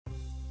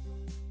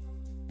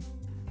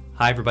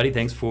Hi, everybody.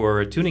 Thanks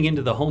for tuning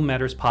into the Home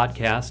Matters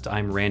podcast.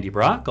 I'm Randy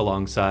Brock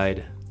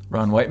alongside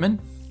Ron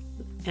Whiteman.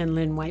 And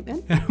Lynn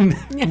Whiteman.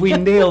 We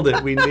nailed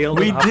it. We nailed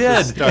it off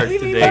the start We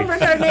today.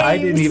 remembered our names. I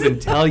didn't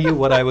even tell you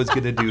what I was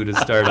going to do to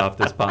start off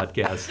this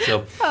podcast.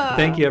 So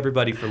thank you,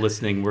 everybody, for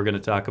listening. We're going to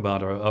talk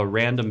about a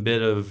random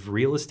bit of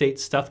real estate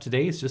stuff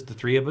today. It's just the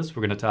three of us.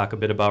 We're going to talk a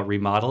bit about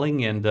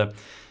remodeling and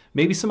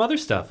maybe some other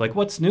stuff, like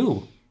what's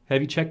new. Have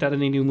you checked out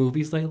any new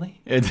movies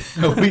lately?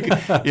 We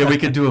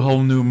could do a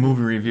whole new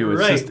movie review. It's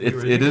Right. just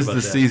it is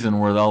the season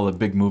where all the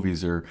big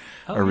movies are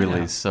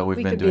released. So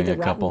we've been doing a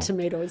couple. Rotten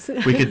Tomatoes.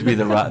 We could be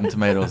the Rotten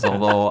Tomatoes,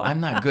 although I'm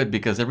not good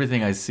because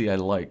everything I see I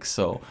like,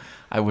 so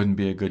I wouldn't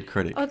be a good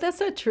critic. Oh, that's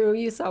not true.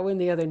 You saw one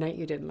the other night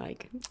you didn't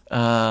like.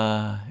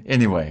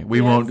 Anyway,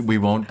 we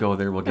Yes. won't go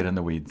there. We'll get in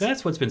the weeds.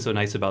 That's what's been so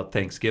nice about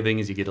Thanksgiving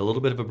is you get a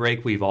little bit of a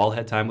break. We've all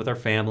had time with our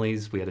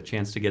families. We had a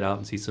chance to get out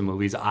and see some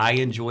movies. I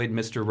enjoyed the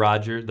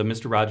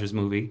Mr. Rogers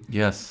movie.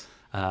 Yes.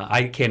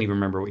 I can't even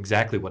remember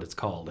exactly what it's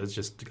called. It's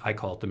just, I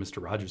call it the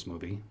Mr. Rogers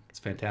movie. It's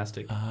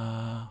fantastic.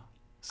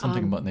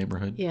 Something about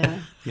neighborhood. Yeah.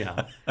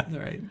 Yeah. All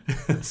right.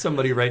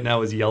 Somebody right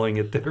now is yelling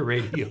at their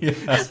radio.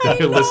 So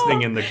they're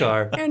listening in the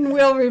car. And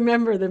we'll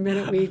remember the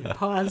minute we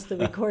pause the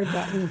record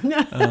button.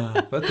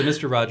 But the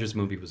Mr. Rogers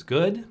movie was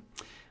good.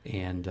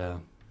 And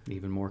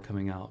even more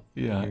coming out.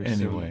 Yeah, here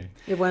soon. anyway.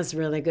 It was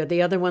really good.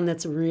 The other one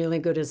that's really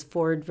good is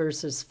Ford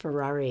versus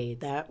Ferrari.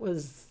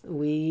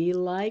 We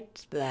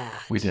liked that.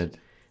 We did.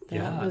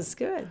 That was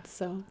good.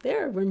 So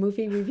we're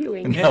movie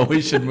reviewing. No,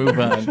 we should move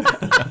on.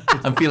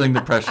 I'm feeling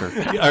the pressure.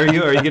 Are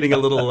you getting a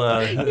little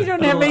You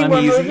don't have any more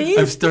uneasy? movies?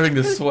 I'm starting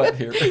to sweat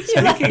here.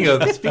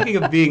 Speaking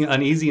of being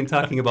uneasy and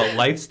talking about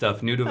life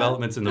stuff, new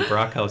developments in the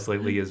Brock house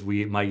lately is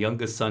my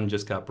youngest son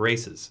just got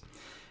braces.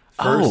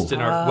 First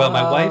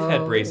my wife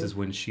had braces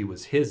when she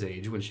was his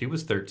age, when she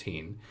was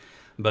 13,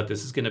 but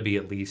this is going to be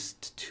at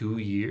least 2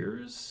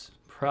 years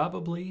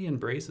probably in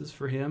braces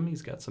for him.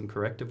 He's got some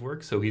corrective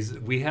work, so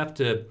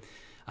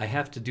I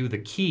have to do the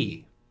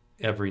key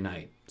every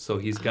night. So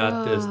he's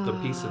got the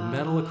piece of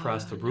metal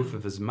across the roof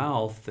of his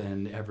mouth,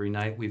 and every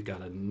night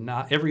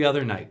every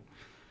other night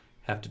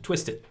have to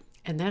twist it.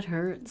 And that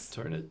hurts.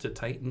 Turn it to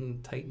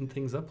tighten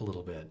things up a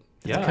little bit.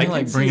 It's kind of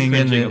like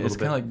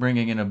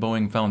bringing in a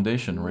Boeing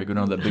foundation where you go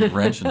down with that big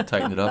wrench and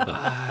tighten it up.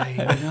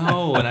 I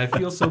know, and I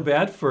feel so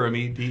bad for him.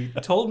 He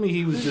told me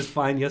he was just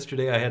fine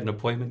yesterday. I had an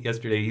appointment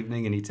yesterday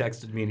evening, and he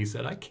texted me and he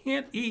said, "I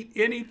can't eat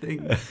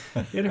anything.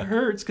 It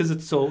hurts because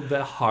it's so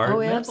that hard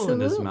metal in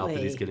his mouth that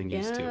he's getting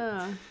used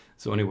to."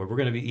 So anyway, we're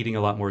going to be eating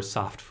a lot more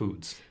soft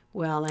foods.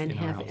 Well, and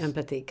have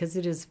empathy, because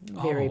it is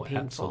very painful.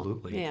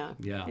 Absolutely. Yeah,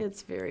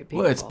 it's very painful.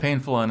 Well, it's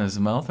painful on his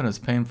mouth and it's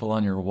painful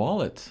on your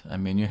wallet. I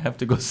mean, you have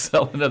to go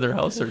sell another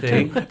house or two.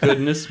 Thank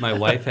goodness my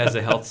wife has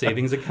a health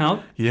savings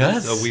account.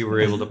 Yes. So we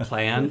were able to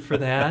plan for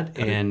that,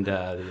 and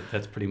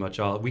that's pretty much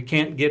all. We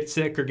can't get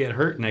sick or get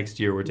hurt next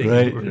year. We're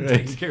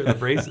taking care of the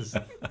braces.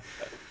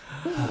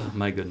 Oh,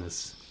 my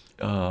goodness.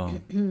 So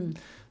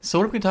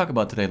what are we going to talk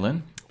about today,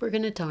 Lynn? We're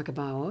going to talk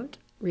about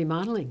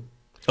remodeling.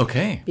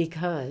 Okay.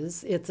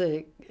 Because it's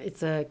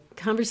a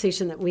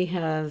conversation that we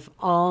have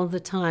all the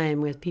time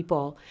with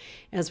people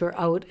as we're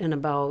out and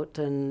about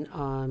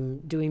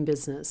and doing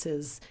business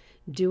is,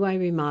 do I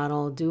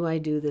remodel? Do I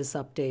do this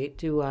update?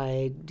 Do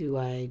I?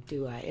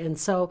 And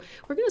so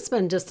we're going to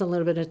spend just a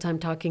little bit of time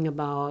talking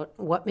about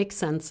what makes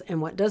sense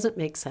and what doesn't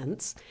make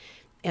sense,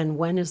 and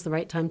when is the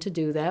right time to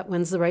do that?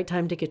 When's the right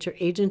time to get your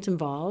agent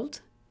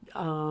involved?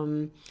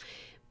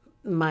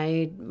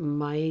 My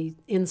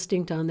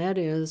instinct on that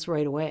is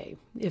right away.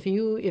 If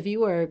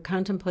you are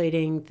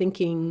contemplating,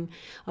 thinking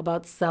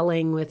about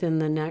selling within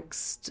the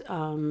next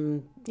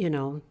 3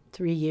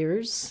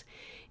 years,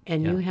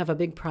 and you have a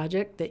big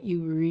project that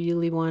you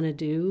really want to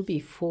do,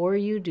 before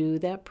you do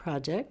that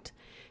project,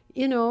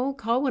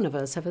 call one of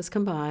us, have us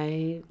come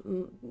by,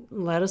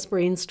 let us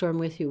brainstorm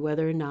with you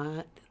whether or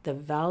not the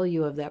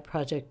value of that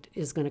project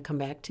is going to come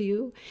back to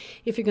you.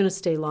 If you're going to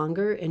stay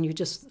longer and you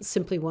just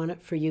simply want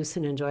it for use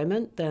and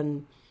enjoyment,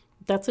 then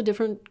that's a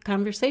different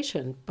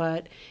conversation.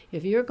 But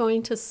if you're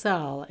going to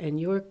sell and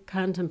you're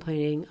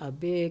contemplating a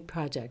big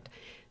project,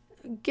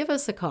 give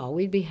us a call.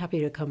 We'd be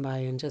happy to come by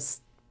and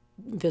just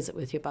visit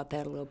with you about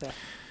that a little bit.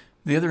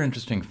 The other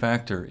interesting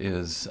factor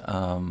is you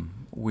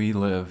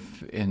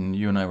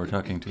and I were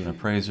talking to an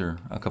appraiser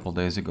a couple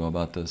days ago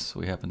about this.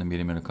 We happened to meet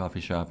him in a coffee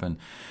shop, and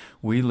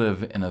we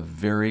live in a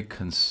very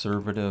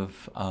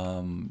conservative,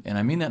 and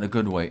I mean that in a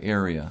good way,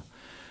 area.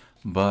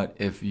 But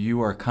if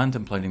you are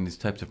contemplating these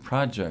types of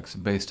projects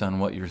based on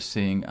what you're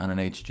seeing on an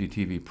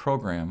HGTV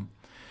program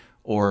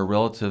or a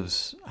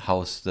relative's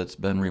house that's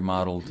been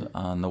remodeled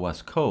on the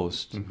West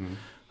Coast,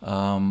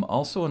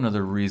 also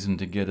another reason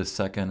to get a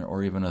second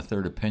or even a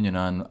third opinion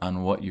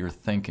on what you're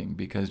thinking,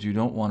 because you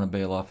don't want to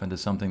bail off into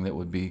something that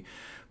would be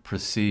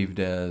perceived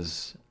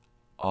as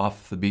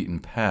off the beaten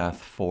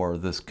path for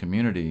this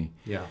community.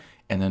 Yeah.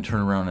 And then turn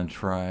around and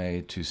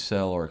try to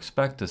sell or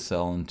expect to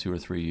sell in 2 or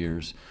 3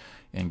 years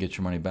and get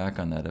your money back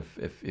on that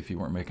if you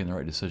weren't making the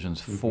right decisions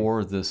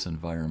for this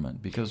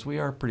environment, because we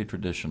are pretty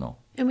traditional.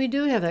 And we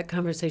do have that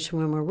conversation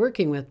when we're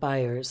working with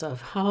buyers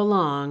of how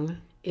long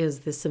is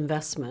this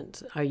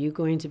investment? Are you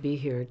going to be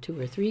here 2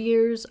 or 3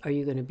 years? Are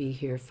you going to be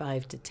here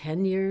 5 to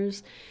 10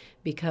 years?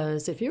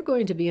 Because if you're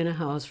going to be in a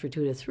house for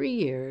 2 to 3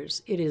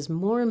 years, it is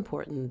more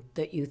important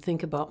that you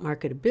think about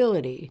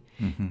marketability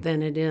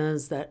than it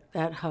is that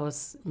that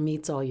house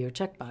meets all your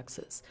check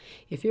boxes.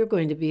 If you're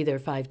going to be there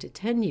 5 to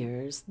 10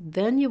 years,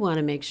 then you want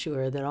to make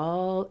sure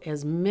that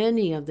as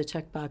many of the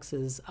check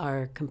boxes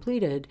are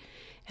completed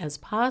as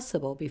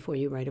possible before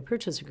you write a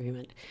purchase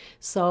agreement.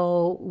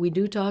 So we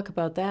do talk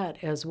about that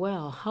as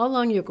well. How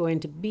long you're going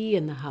to be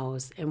in the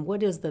house and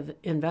what is the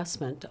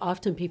investment.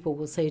 Often people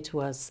will say to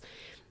us,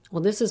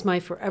 well, this is my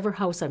forever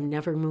house, I'm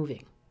never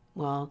moving.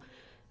 Well,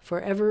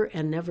 forever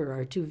and never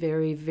are two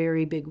very,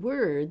 very big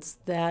words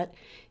that,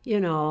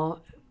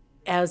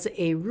 as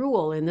a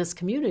rule in this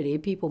community,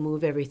 people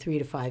move every 3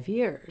 to 5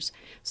 years.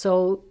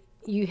 So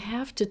you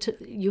have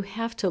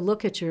to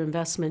look at your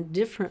investment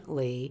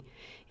differently.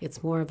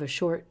 It's more of a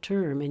short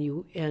term, and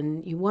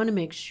you want to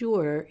make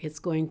sure it's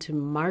going to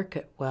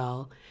market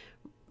well.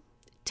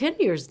 10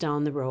 years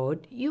down the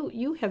road,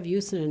 you have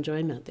use and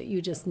enjoyment that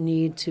you just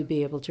need to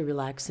be able to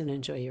relax and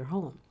enjoy your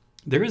home.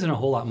 There isn't a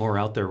whole lot more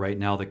out there right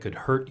now that could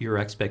hurt your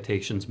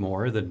expectations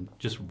more than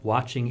just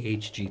watching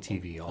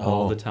HGTV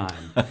all the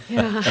time.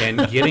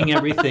 And getting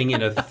everything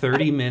in a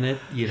 30-minute,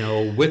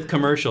 with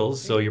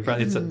commercials, so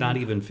it's not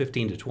even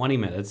 15 to 20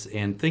 minutes,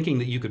 and thinking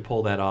that you could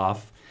pull that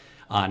off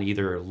on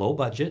either low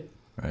budget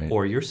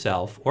or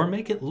yourself, or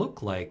make it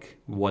look like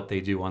what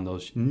they do on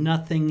those.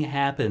 Nothing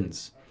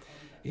happens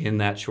in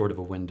that short of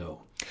a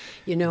window.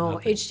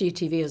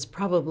 HGTV has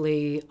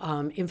probably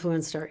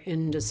influenced our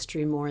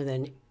industry more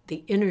than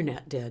the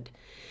internet did,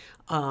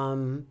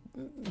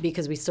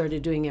 because we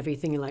started doing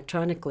everything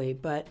electronically.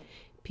 But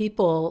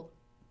people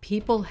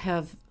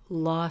have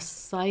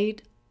lost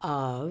sight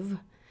of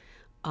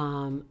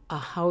a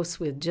house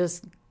with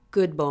just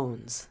good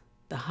bones.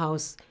 The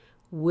house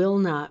will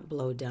not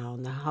blow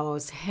down. The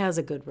house has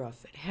a good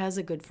roof. It has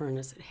a good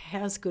furnace. It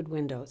has good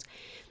windows.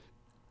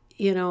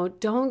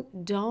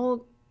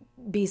 Don't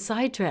be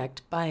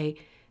sidetracked by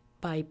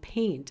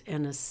paint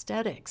and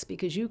aesthetics,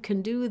 because you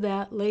can do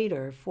that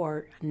later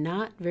for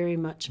not very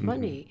much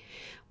money.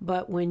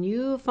 But when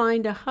you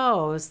find a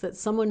house that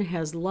someone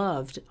has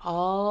loved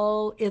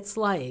all its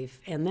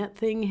life, and that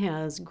thing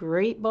has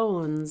great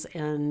bones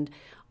and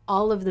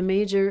all of the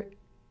major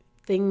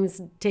things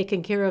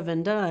taken care of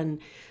and done,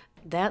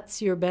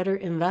 that's your better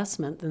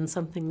investment than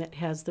something that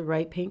has the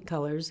right paint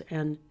colors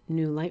and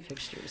new light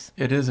fixtures.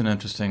 It is an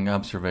interesting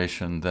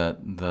observation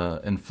that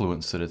the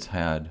influence that it's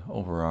had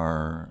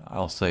over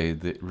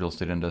the real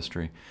estate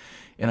industry.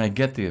 And I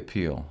get the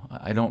appeal.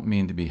 I don't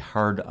mean to be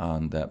hard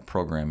on that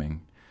programming,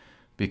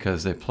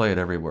 because they play it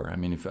everywhere. I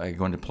mean, if I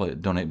go into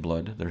Donate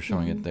Blood, they're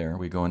showing it there.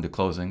 We go into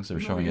closings, they're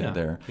showing it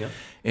there. Yep.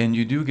 And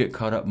you do get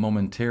caught up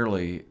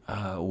momentarily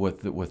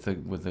with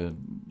the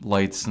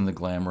lights and the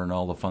glamour and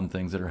all the fun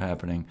things that are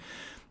happening.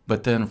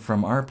 But then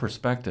from our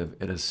perspective,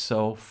 it is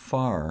so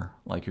far,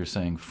 like you're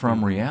saying,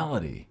 from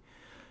reality.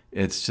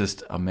 It's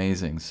just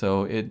amazing.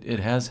 So it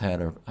has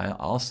had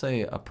I'll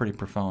say a pretty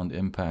profound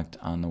impact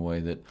on the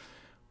way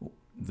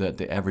that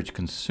the average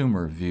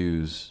consumer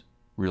views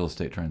real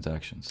estate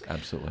transactions.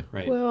 Absolutely.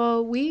 Right.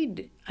 Well,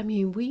 we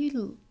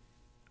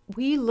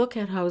look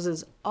at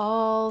houses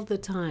all the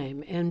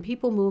time, and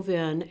people move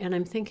in, and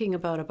I'm thinking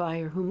about a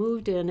buyer who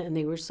moved in and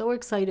they were so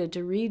excited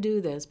to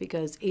redo this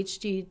because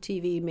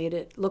HGTV made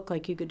it look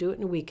like you could do it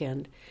in a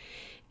weekend.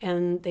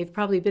 And they've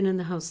probably been in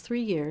the house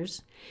 3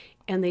 years,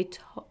 and they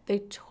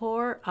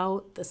tore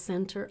out the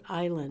center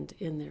island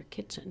in their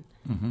kitchen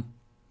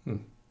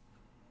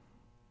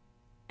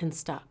and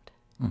stopped.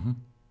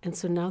 And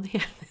so now they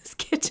have this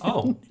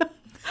kitchen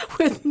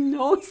with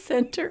no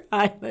center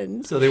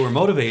island. So they were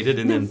motivated,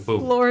 and then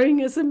boom. Flooring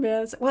is a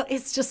mess. Well,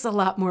 it's just a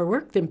lot more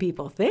work than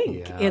people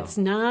think. Yeah. It's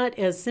not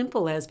as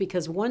simple as,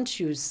 because once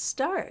you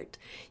start,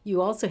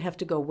 you also have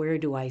to go, where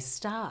do I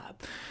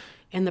stop?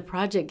 And the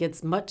project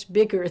gets much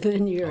bigger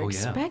than you're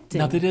expecting.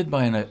 Now, they did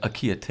buy an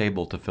IKEA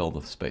table to fill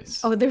the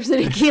space. Oh, there's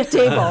an IKEA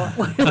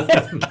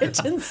table.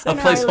 Kitchen center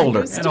a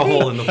placeholder. island And a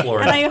hole in the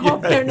floor. And I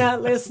hope they're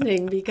not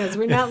listening, because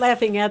we're not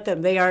laughing at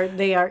them. They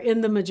are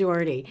in the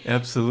majority.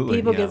 Absolutely.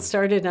 People get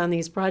started on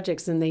these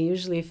projects, and they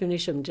usually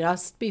finish them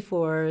just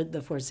before the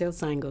for sale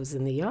sign goes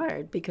in the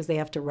yard, because they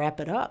have to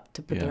wrap it up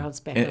to put their house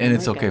back on the And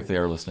it's market. okay if they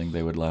are listening.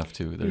 They would laugh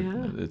too.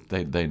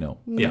 They know.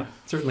 Yeah,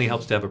 certainly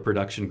helps to have a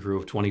production crew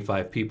of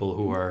 25 people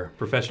who are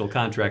professional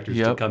contractors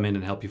to come in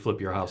and help you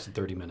flip your house in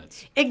 30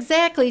 minutes.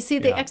 Exactly. See,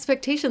 the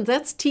expectations,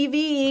 that's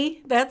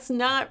TV. That's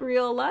not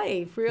real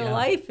life. Real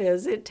life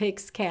is, it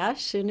takes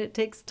cash and it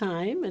takes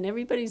time, and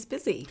everybody's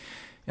busy.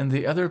 And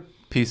the other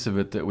piece of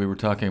it that we were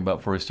talking about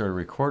before we started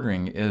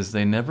recording is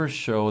they never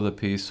show the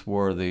piece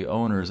where the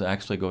owners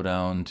actually go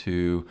down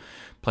to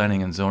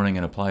planning and zoning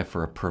and apply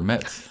for a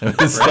permit.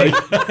 It's like,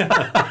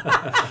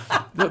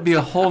 that would be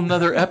a whole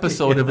nother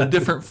episode of a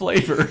different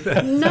flavor.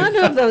 None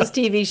of those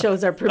TV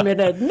shows are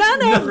permitted.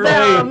 None of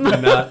them.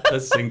 Not a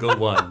single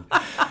one.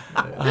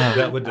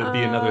 That would be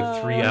another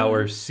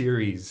 3-hour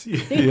series.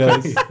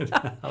 Yes.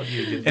 How do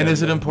you get And that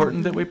is it done?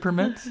 important that we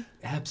permit?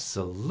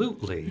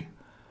 Absolutely.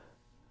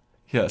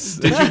 Yes.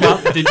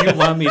 Did you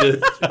want me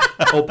to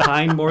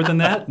opine more than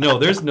that? No,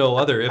 there's no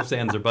other ifs,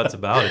 ands, or buts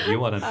about it. You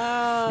want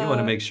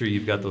to make sure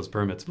you've got those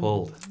permits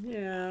pulled.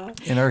 Yeah.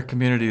 And our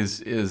community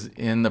is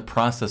in the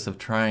process of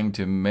trying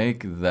to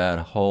make that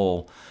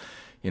whole,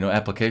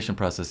 application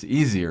process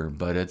easier,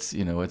 but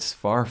it's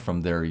far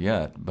from there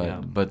yet. But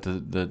Yeah. but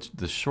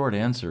the short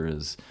answer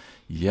is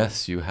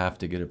yes, you have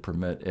to get a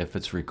permit if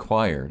it's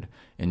required,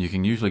 and you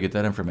can usually get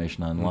that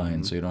information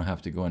online, so you don't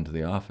have to go into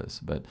the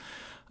office. But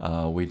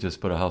we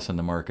just put a house on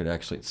the market.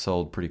 Actually, it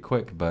sold pretty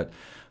quick, but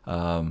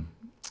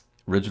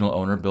original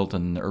owner built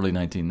in the early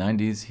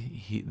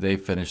 1990s. They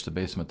finished the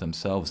basement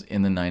themselves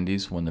in the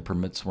 90s when the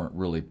permits weren't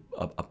really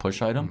a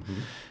push item.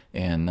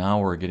 And now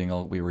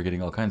we were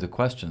getting all kinds of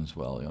questions.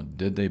 Well,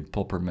 did they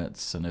pull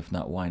permits, and if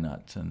not, why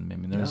not? And I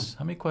mean, there's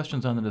how many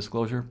questions on the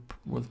disclosure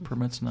with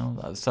permits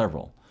now?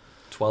 Several.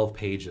 12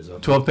 pages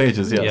of 12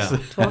 pages, yes. Yeah.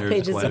 12 There's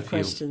pages quite a of few.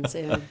 questions.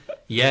 Yeah.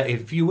 Yeah,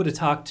 if you would have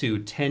talked to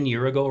 10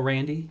 years ago,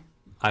 Randy,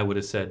 I would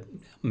have said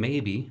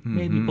maybe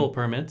pull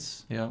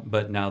permits. Yeah.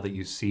 But now that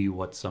you see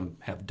what some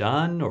have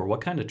done or what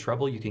kind of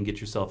trouble you can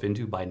get yourself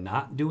into by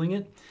not doing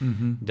it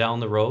down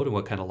the road and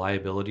what kind of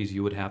liabilities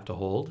you would have to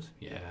hold,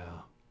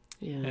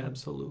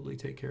 absolutely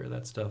take care of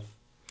that stuff.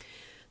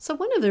 So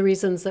one of the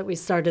reasons that we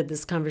started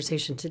this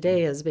conversation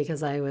today is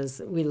because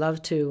we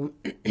love to,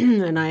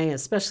 and I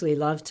especially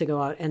love to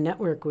go out and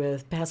network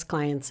with past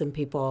clients and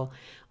people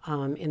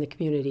in the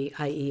community,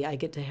 i.e. I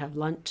get to have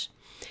lunch.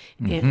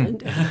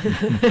 And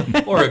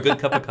Or a good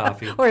cup of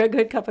coffee. or a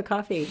good cup of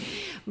coffee.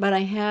 But I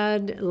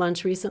had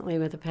lunch recently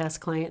with a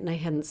past client, and I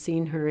hadn't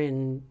seen her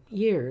in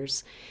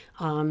years.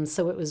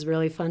 So it was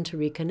really fun to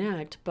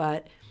reconnect.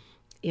 But,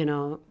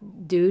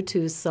 due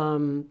to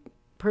some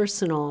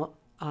personal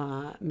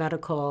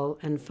medical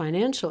and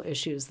financial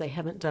issues, they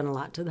haven't done a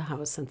lot to the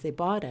house since they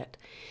bought it.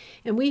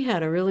 And we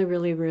had a really,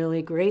 really,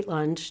 really great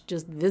lunch,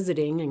 just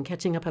visiting and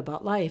catching up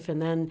about life.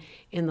 And then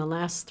in the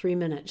last 3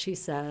 minutes, she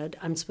said,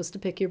 I'm supposed to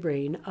pick your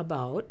brain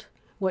about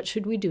what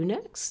should we do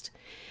next.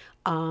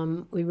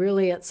 We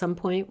really, at some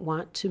point,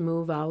 want to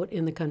move out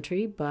in the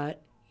country,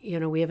 but,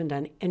 we haven't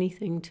done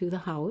anything to the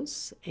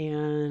house.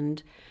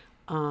 And,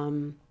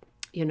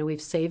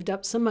 we've saved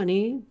up some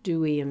money. Do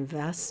we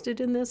invest it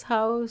in this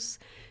house?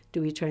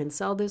 Do we try and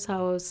sell this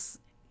house?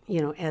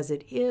 As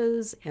it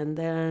is, and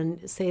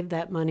then save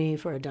that money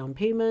for a down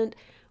payment?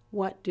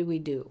 What do we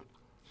do?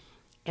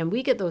 And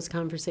we get those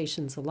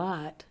conversations a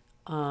lot.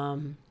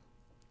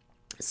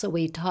 So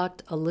we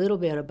talked a little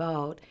bit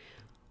about,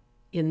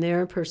 in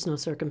their personal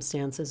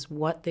circumstances,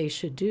 what they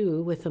should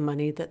do with the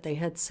money that they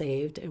had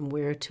saved and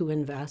where to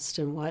invest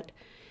and what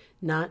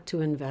not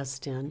to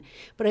invest in.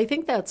 But I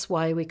think that's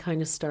why we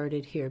kind of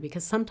started here,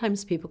 because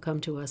sometimes people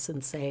come to us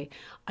and say,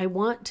 I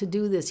want to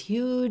do this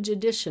huge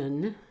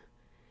addition,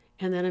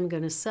 and then I'm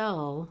going to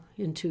sell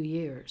in 2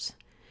 years.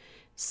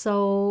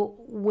 So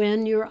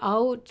when you're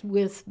out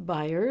with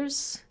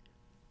buyers,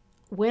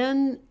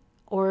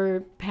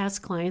 or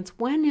past clients,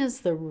 when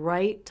is the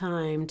right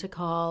time to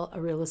call a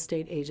real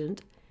estate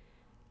agent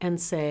and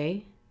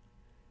say,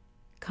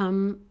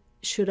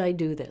 should I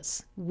do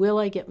this? Will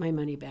I get my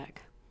money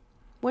back?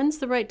 When's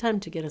the right time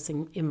to get us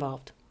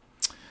involved?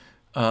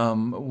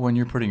 When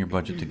you're putting your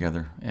budget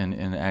together and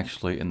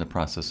actually in the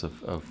process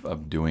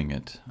of doing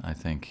it, I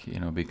think,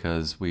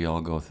 because we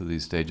all go through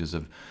these stages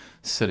of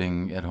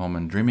sitting at home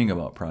and dreaming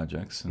about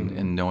projects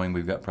and knowing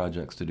we've got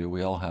projects to do.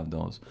 We all have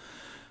those.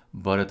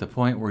 But at the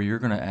point where you're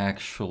going to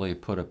actually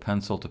put a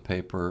pencil to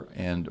paper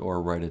and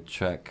or write a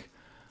check,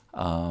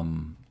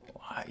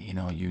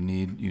 you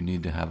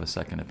need to have a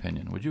second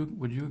opinion. Would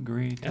you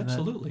agree to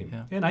Absolutely.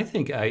 that? And I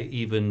think I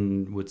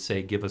even would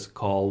say give us a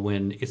call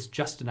when it's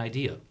just an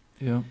idea.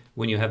 Yeah.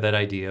 When you have that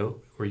idea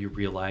where you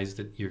realize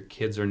that your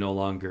kids are no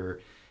longer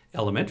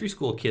elementary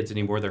school kids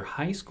anymore, they're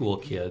high school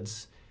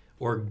kids,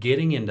 or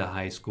getting into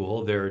high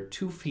school, they're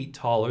 2 feet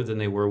taller than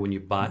they were when you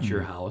bought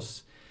your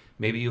house.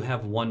 Maybe you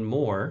have one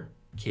more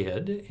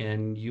kid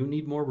and you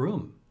need more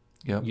room.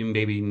 Yep. You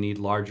maybe need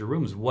larger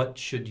rooms. What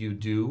should you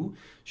do?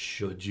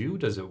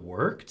 Does it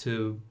work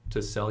to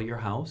sell your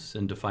house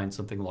and to find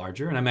something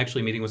larger? And I'm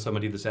actually meeting with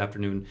somebody this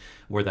afternoon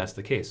where that's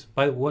the case.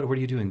 What are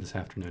you doing this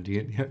afternoon?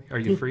 Are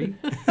you free?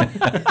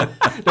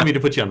 Don't mean to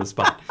put you on the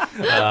spot.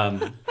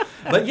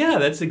 But yeah,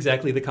 that's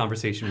exactly the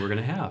conversation we're going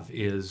to have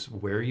is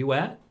where are you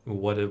at?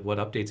 What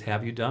updates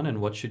have you done?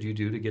 And what should you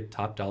do to get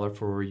top dollar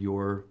for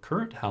your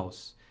current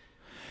house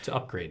to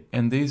upgrade?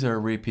 And these are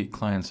repeat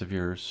clients of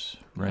yours,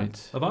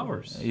 right? Of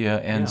ours. Yeah,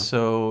 and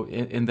so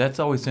and that's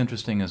always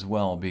interesting as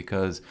well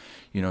because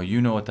you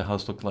know what the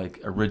house looked like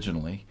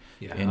originally,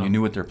 and you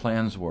knew what their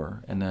plans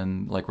were, and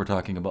then like we're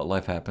talking about,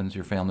 life happens,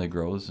 your family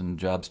grows, and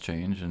jobs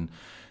change, and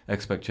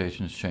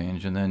expectations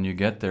change, and then you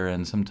get there,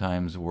 and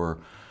sometimes we're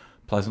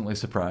pleasantly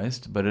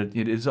surprised. But it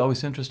is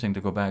always interesting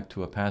to go back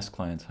to a past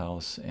client's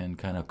house and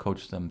kind of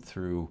coach them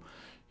through,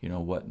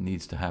 what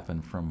needs to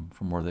happen from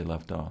where they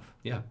left off.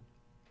 Yeah.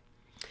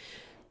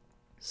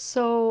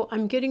 So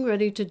I'm getting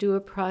ready to do a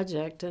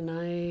project, and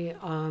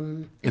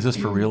Is this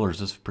for real or is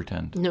this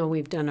pretend? No,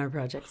 we've done our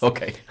projects.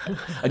 Okay.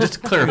 I just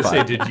to I was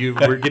clarify. gonna say,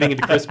 we're getting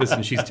into Christmas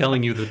and she's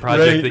telling you the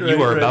project that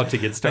you are about to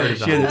get started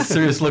She had on. a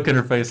serious look in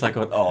her face like,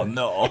 oh,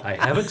 no. I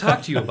haven't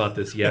talked to you about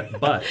this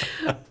yet, but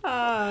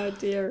Oh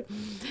dear.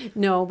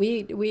 No,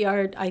 we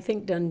are, I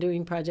think, done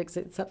doing projects,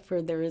 except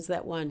for there is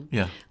that one.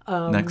 Yeah.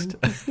 Next.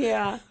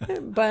 Yeah,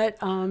 but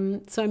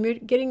so I'm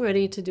getting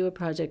ready to do a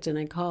project, and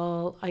I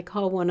call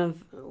one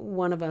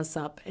of us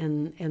up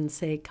and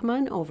say, come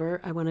on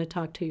over, I want to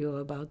talk to you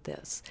about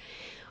this.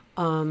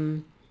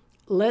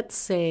 Let's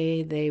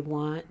say they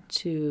want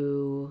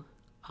to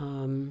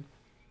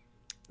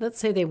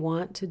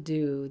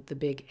do the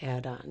big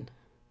add-on.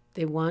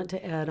 They want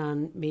to add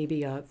on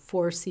maybe a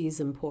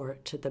 4-season porch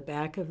to the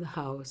back of the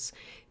house,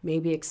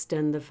 maybe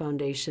extend the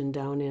foundation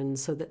down in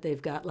so that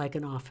they've got like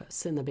an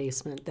office in the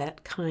basement,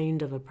 that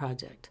kind of a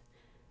project.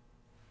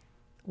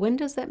 When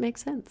does that make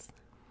sense?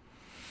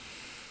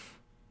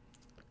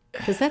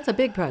 Because that's a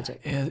big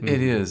project.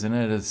 It is, and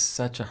it is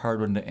such a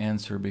hard one to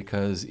answer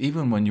because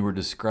even when you were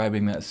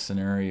describing that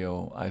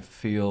scenario, I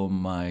feel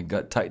my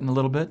gut tighten a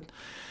little bit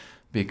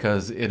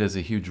because it is a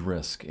huge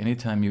risk.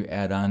 Anytime you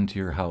add on to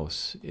your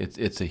house,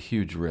 it's a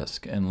huge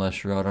risk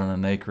unless you're out on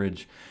an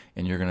acreage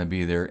and you're going to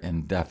be there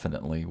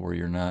indefinitely where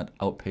you're not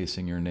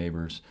outpacing your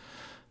neighbors.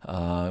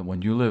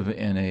 When you live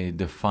in a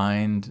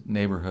defined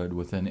neighborhood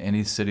within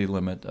any city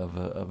limit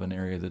of an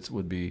area that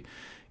would be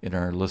in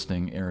our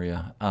listening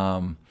area,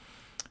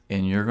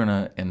 and you're going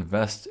to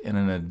invest in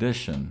an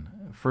addition,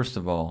 first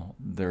of all,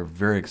 they're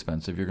very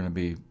expensive. You're going to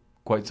be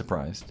quite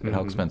surprised at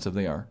how expensive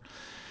they are.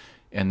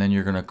 And then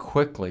you're going to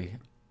quickly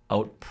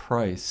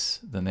outprice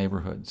the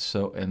neighborhood.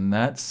 So in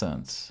that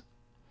sense,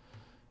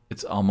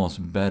 it's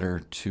almost better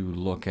to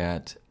look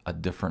at a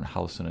different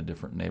house in a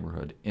different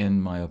neighborhood, in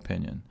my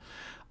opinion.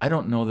 I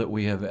don't know that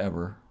we have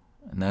ever,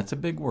 and that's a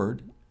big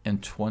word, in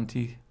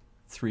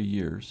 23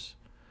 years,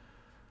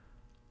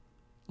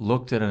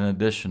 looked at an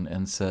addition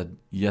and said,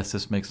 yes,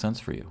 this makes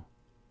sense for you.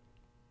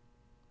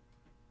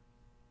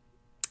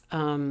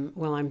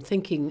 Well, I'm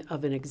thinking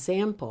of an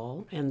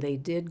example, and they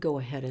did go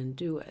ahead and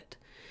do it.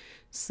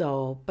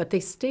 So, but they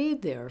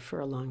stayed there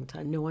for a long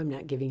time. No, I'm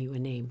not giving you a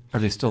name. Are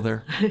they still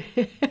there?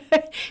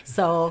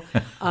 So,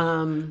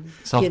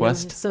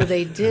 Southwest? So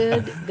they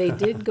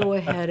did go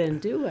ahead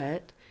and do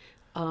it,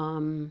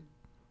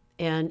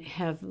 and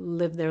have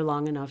lived there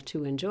long enough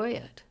to enjoy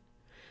it.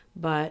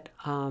 But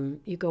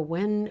you go,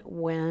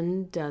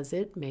 when does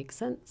it make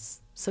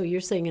sense? So you're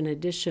saying an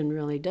addition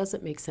really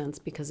doesn't make sense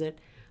because it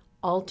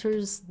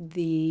alters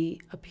the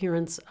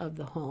appearance of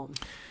the home.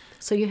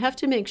 So you have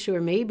to make sure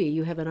maybe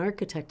you have an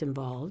architect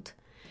involved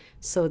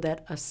so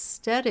that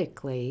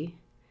aesthetically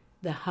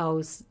the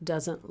house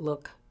doesn't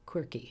look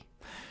quirky.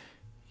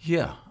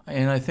 Yeah,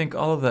 and I think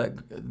all of that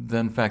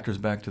then factors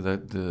back to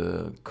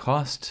the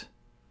cost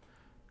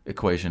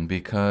equation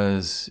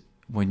because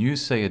when you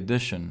say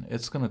addition,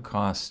 it's going to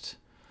cost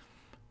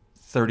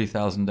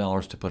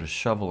 $30,000 to put a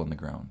shovel in the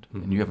ground,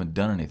 and you haven't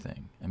done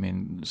anything,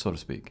 so to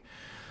speak.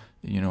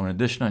 An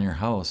addition on your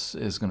house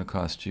is going to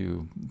cost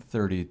you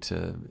 30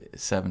 to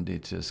 70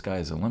 to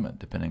sky's the limit,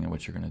 depending on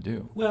what you're going to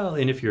do. Well,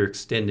 and if you're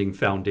extending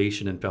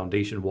foundation and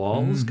foundation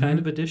walls kind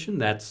of addition,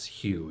 that's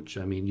huge.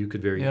 You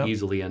could very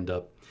easily end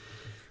up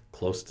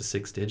close to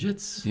 6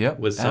 digits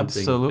with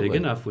something big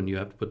enough when you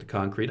have to put the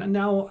concrete on.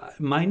 Now,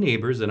 my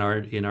neighbors in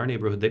our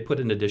neighborhood, they put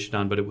an addition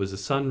on, but it was a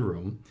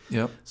sunroom.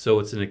 Yep. So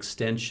it's an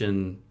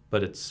extension,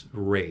 but it's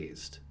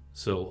raised.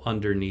 So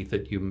underneath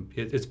it,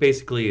 it's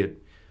basically a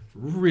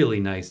really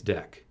nice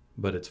deck,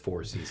 but it's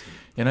 4-season.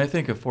 And I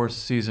think a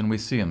 4-season, we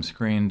see them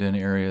screened in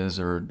areas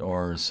or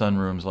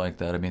sunrooms like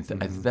that.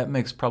 That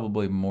makes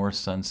probably more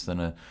sense than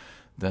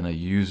a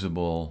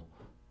usable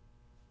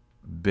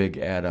big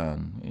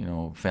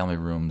add-on, family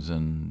rooms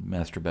and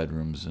master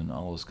bedrooms and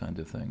all those kinds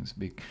of things.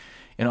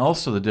 And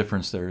also the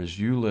difference there is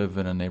you live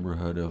in a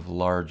neighborhood of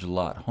large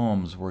lot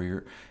homes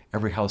where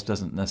every house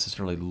doesn't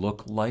necessarily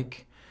look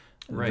like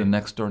the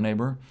next door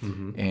neighbor,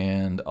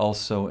 and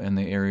also in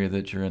the area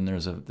that you're in,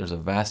 there's a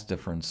vast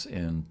difference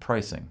in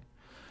pricing,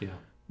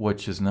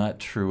 which is not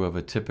true of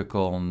a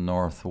typical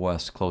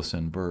Northwest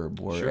close-in burb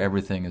where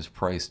everything is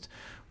priced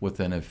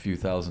within a few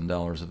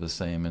 $1,000s of the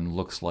same and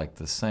looks like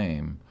the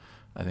same.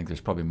 I think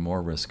there's probably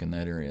more risk in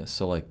that area.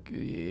 So, like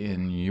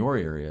in your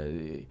area,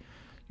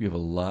 you have a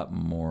lot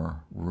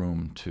more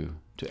room to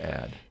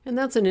add. And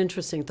that's an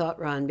interesting thought,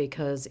 Ron,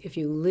 because if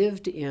you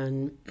lived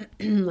in,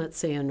 let's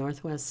say, a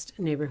Northwest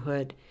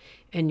neighborhood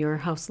and your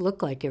house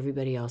looked like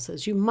everybody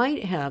else's, you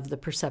might have the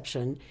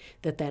perception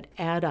that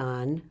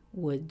add-on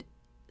would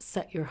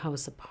set your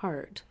house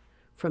apart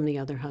from the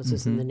other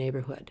houses in the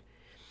neighborhood.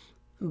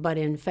 But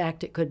in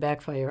fact, it could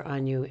backfire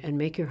on you and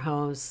make your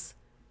house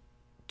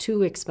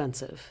too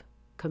expensive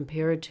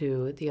compared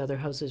to the other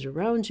houses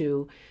around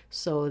you,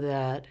 so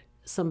that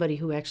somebody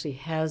who actually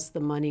has the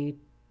money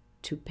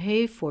to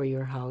pay for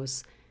your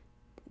house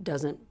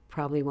doesn't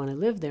probably want to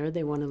live there.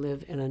 They want to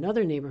live in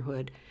another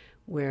neighborhood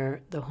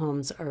where the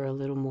homes are a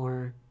little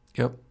more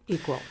Yep.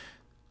 equal.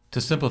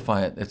 To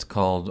simplify it, it's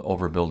called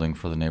overbuilding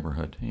for the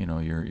neighborhood.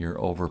 You're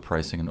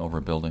overpricing and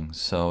overbuilding,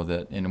 so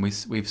that, and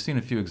we've seen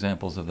a few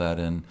examples of that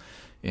in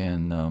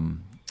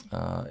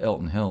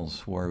Elton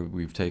Hills, where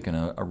we've taken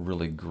a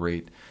really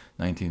great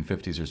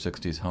 1950s or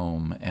 60s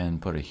home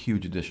and put a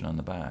huge addition on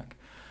the back,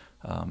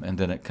 and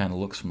then it kind of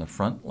looks from the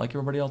front like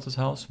everybody else's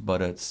house,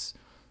 but it's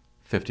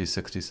 $50,000,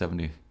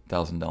 $60,000,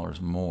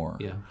 $70,000 more.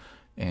 Yeah.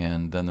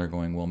 And then they're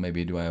going, well,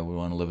 maybe do I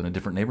want to live in a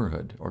different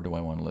neighborhood, or do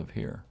I want to live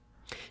here?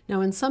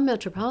 Now, in some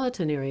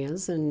metropolitan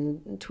areas,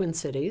 and Twin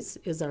Cities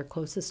is our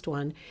closest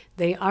one,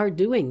 they are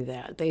doing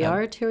that. They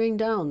are tearing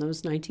down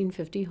those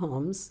 1950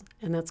 homes,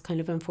 and that's kind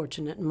of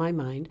unfortunate in my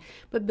mind,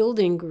 but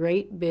building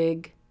great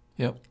big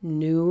Yep.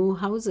 new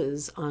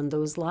houses on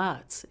those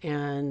lots,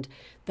 and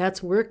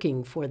that's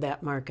working for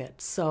that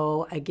market.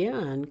 So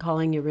again,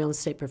 calling your real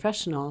estate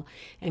professional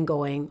and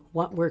going,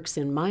 what works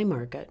in my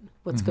market?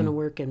 What's going to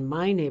work in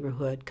my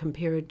neighborhood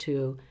compared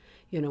to,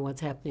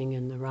 what's happening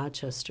in the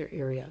Rochester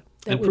area?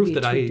 That And would proof be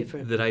that two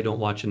different. that I don't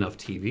watch enough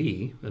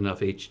TV,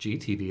 enough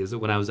HGTV, is that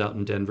when I was out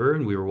in Denver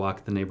and we were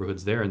walking the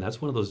neighborhoods there, and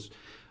that's one of those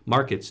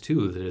markets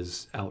too that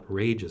is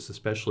outrageous,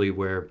 especially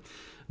where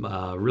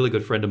a really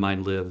good friend of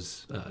mine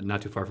lives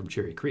not too far from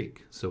Cherry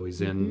Creek. So he's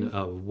in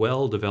a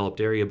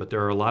well-developed area, but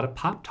there are a lot of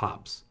pop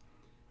tops.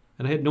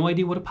 And I had no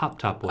idea what a pop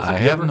top was. I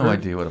Have you have ever no heard?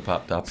 idea what a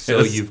pop top is.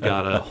 So you've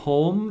got a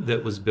home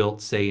that was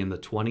built, say, in the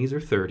 20s or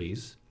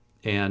 30s,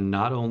 and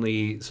not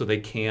only so they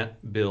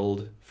can't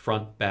build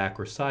front, back,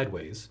 or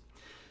sideways,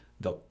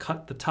 they'll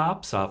cut the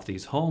tops off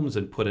these homes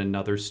and put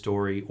another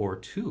story or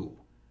two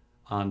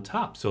on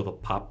top. So they'll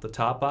pop the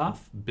top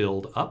off,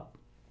 build up,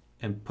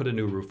 and put a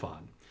new roof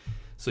on.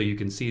 So you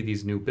can see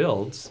these new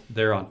builds,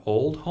 they're on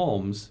old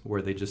homes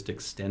where they just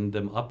extend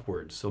them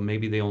upwards. So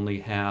maybe they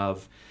only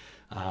have,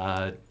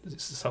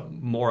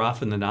 more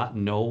often than not,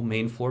 no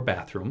main floor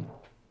bathroom.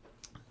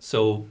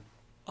 So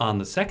on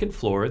the second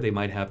floor, they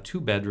might have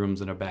 2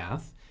 bedrooms and a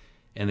bath,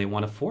 and they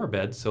want a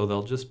 4-bed, so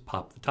they'll just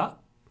pop the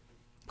top,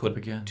 put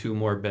Again. 2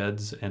 more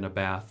beds and a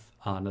bath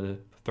on a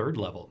 3rd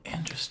level.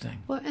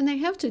 Interesting. Well, and they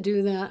have to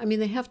do that. I mean,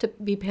 they have to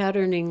be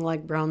patterning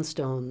like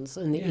brownstones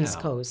on the East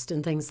Yeah. Coast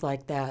and things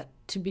like that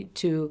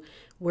to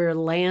where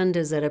land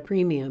is at a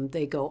premium.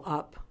 They go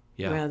up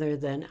Yeah. rather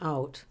than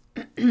out.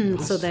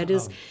 So that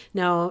is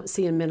now.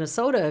 See, in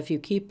Minnesota, if you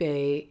keep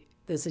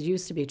this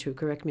used to be true.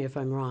 Correct me if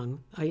I'm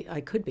wrong.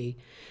 I could be,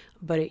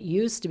 but it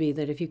used to be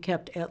that if you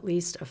kept at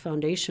least a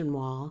foundation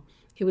wall,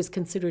 it was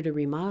considered a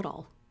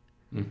remodel.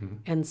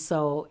 And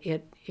so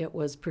it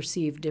was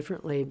perceived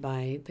differently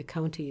by the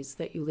counties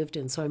that you lived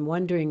in. So I'm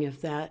wondering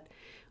if that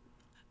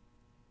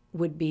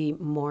would be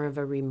more of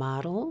a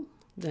remodel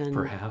than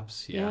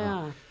Perhaps, yeah.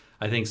 Yeah.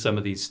 I think some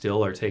of these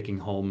still are taking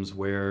homes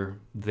where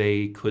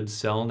they could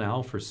sell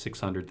now for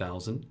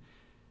 $600,000,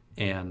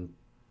 and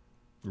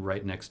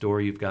right next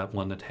door you've got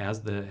one that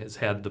has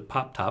had the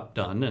pop top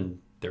done, and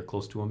they're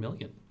close to $1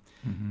 million.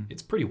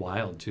 It's pretty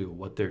wild too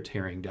what they're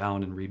tearing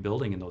down and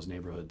rebuilding in those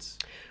neighborhoods.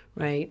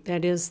 Right.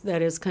 That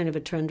is kind of a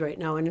trend right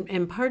now.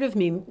 And part of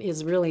me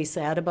is really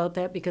sad about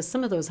that, because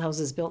some of those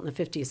houses built in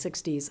the 50s,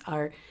 60s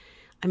are,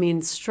 I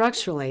mean,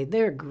 structurally,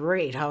 they're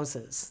great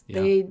houses.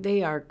 Yeah.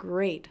 They are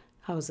great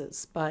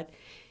houses, but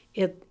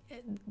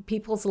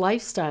people's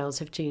lifestyles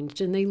have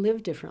changed and they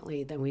live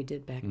differently than we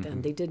did back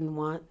then. They didn't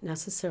want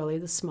necessarily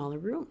the smaller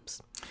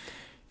rooms.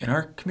 In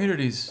our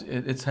communities,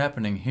 it's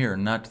happening here,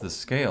 not to the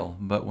scale,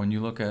 but when you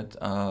look at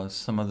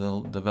some of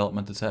the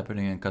development that's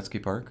happening in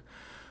Kutsky Park,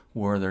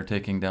 where they're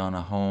taking down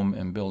a home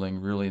and building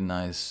really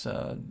nice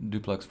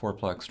duplex,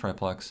 fourplex,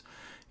 triplex.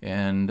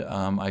 And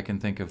I can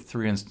think of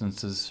 3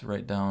 instances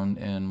right down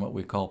in what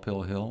we call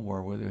Pill Hill,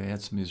 where we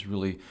had some of these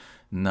really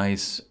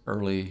nice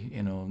early,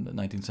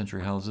 19th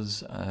century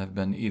houses have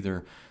been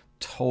either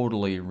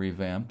totally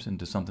revamped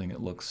into something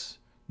that looks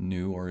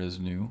new or is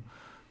new.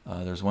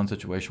 There's one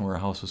situation where a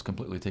house was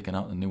completely taken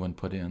out and a new one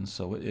put in.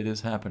 So it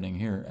is happening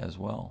here as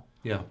well.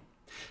 Yeah.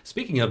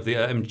 Speaking of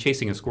I'm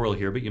chasing a squirrel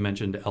here, but you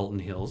mentioned Elton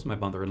Hills. My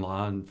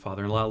mother-in-law and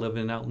father-in-law live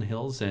in Elton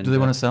Hills. And Do they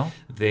want to sell?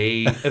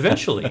 They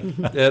eventually,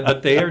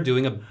 but they are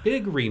doing a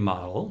big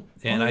remodel,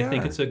 and they I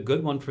think are. it's a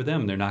good one for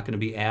them. They're not going to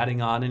be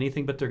adding on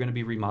anything, but they're going to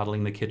be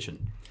remodeling the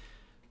kitchen.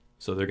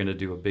 So they're going to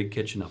do a big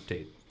kitchen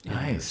update. in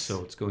there. Nice.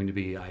 So it's going to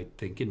be, I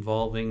think,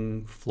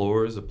 involving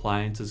floors,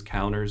 appliances,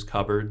 counters,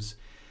 cupboards,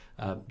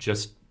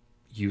 just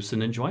use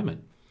and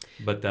enjoyment.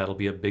 But that'll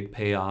be a big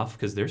payoff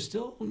because they're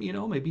still,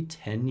 maybe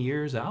 10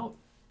 years out.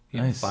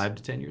 Nice. 5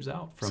 to 10 years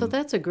out from. So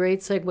that's a great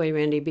segue,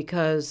 Randy,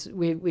 because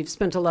we've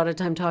spent a lot of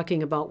time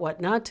talking about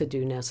what not to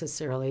do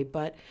necessarily,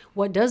 but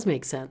what does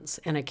make sense.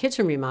 And a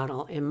kitchen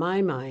remodel, in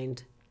my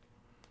mind,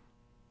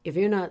 if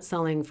you're not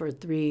selling for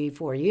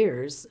 3-4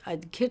 years, a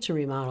kitchen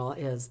remodel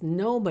is,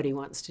 nobody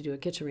wants to do a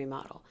kitchen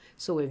remodel.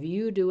 So if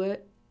you do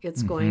it,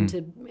 It's going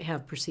to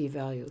have perceived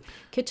value.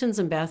 Kitchens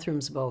and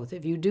bathrooms both.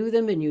 If you do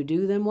them and you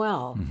do them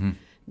well,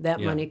 that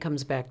money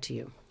comes back to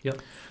you. Yep.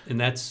 And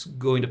that's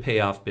going to pay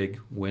off big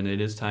when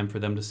it is time for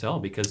them to sell,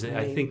 because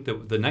I think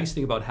the nice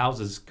thing about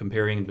houses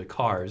comparing them to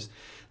cars,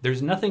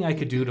 there's nothing I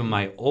could do to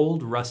my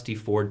old rusty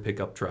Ford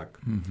pickup truck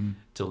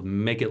to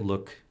make it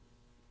look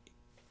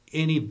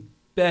any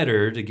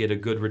better to get a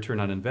good return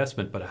on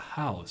investment, but a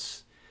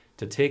house,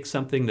 to take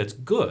something that's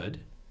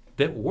good,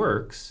 that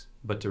works,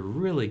 but to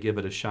really give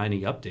it a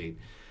shiny update,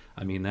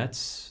 I mean,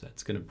 that's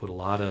going to put a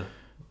lot of...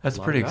 That's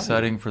pretty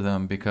exciting for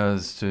them,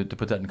 because to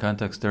put that in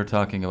context, they're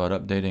talking about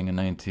updating a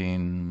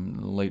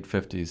late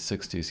 50s,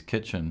 60s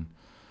kitchen,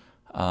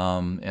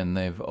 and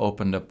they've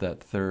opened up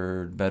that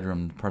third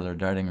bedroom part of their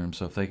dining room.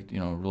 So if they,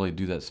 really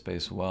do that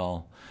space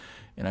well,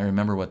 and I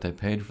remember what they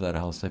paid for that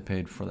house. They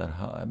paid for that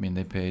house. I mean,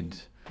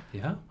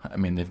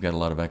 they've got a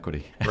lot of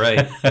equity.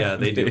 Right. Yeah,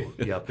 they do.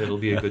 Yep. It'll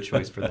be a good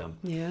choice for them.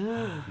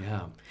 Yeah.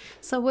 Yeah.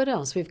 So what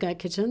else? We've got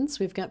kitchens,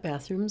 we've got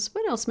bathrooms.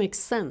 What else makes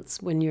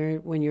sense when you're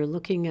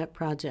looking at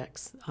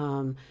projects?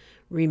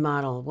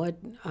 Remodel. What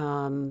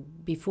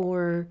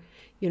before,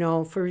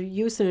 for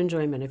use and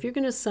enjoyment. If you're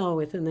going to sell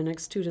within the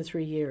next 2 to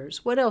 3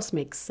 years, what else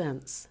makes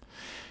sense?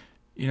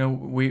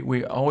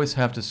 We always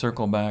have to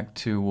circle back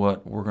to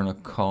what we're going to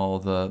call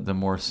the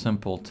more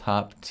simple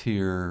top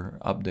tier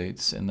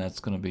updates, and that's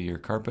going to be your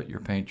carpet,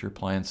 your paint, your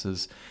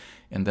appliances,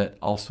 and that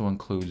also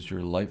includes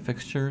your light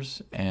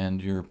fixtures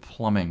and your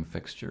plumbing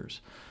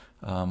fixtures.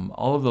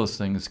 All of those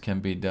things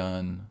can be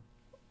done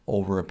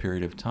over a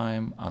period of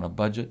time on a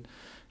budget,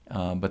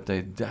 but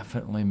they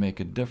definitely make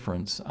a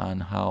difference on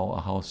how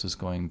a house is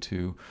going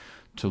to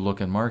look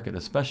and market,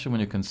 especially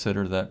when you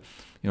consider that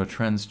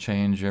trends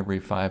change every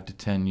 5 to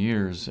 10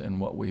 years in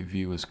what we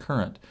view as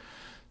current.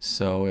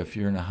 So if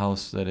you're in a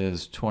house that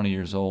is 20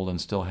 years old and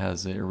still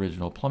has the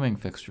original plumbing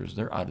fixtures,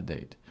 they're out of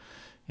date.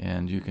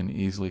 And you can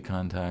easily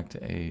contact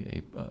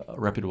a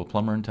reputable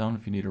plumber in town.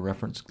 If you need a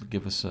reference,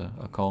 give us a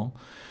call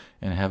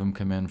and have them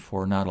come in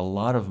for not a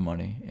lot of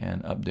money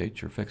and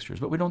update your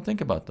fixtures. But we don't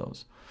think about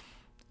those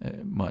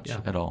much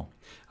at all.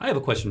 I have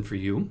a question for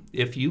you.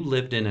 If you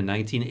lived in a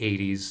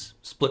 1980s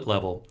split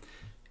level,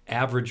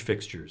 average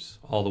fixtures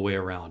all the way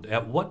around,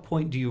 at what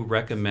point do you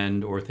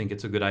recommend or think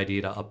it's a good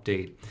idea to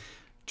update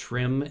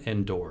trim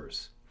and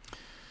doors?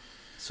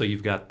 So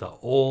you've got the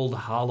old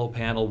hollow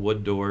panel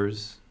wood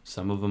doors.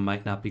 Some of them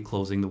might not be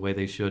closing the way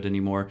they should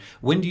anymore.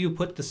 When do you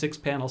put the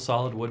 6-panel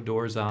solid wood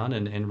doors on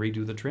and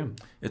redo the trim?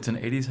 It's an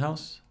 80s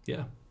house?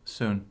 Yeah.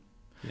 Soon.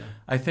 Yeah.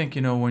 I think,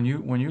 when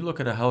you look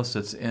at a house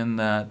that's in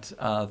that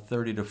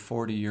 30 to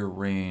 40 year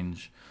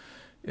range,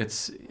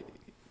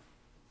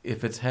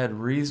 if it's had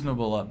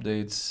reasonable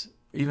updates,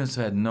 even if it's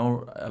had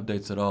no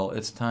updates at all,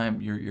 it's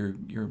time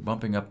you're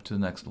bumping up to the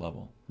next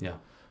level. Yeah.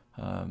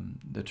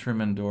 The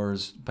trim and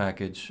doors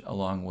package,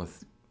 along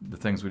with the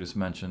things we just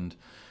mentioned,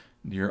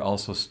 you're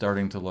also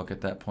starting to look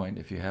at that point,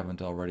 if you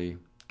haven't already,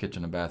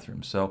 kitchen and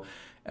bathroom. So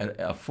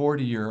a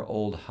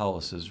 40-year-old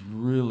house is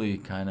really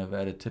kind of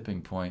at a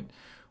tipping point,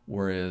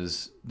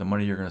 whereas the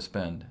money you're going to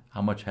spend,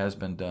 how much has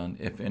been done,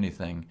 if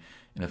anything,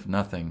 and if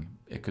nothing,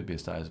 it could be a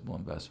sizable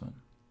investment.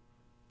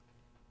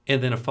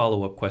 And then a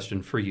follow-up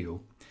question for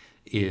you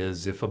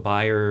is, if a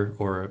buyer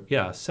or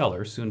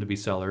seller, soon-to-be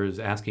seller, is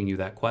asking you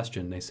that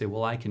question, they say,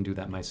 well, I can do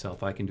that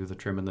myself. I can do the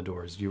trim and the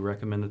doors. Do you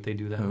recommend that they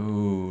do that?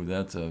 Ooh,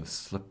 that's a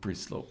slippery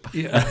slope.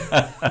 Yeah.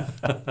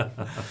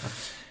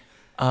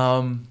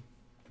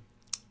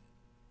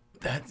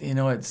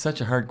 It's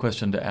such a hard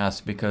question to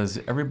ask, because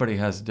everybody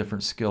has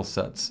different skill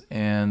sets,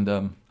 and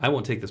I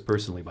won't take this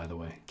personally, by the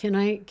way. Can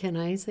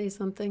I say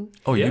something?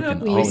 Oh, yeah. You can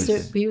We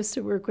always. used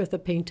to work with a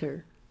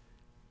painter,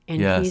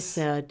 and Yes. he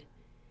said,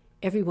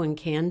 everyone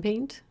can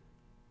paint,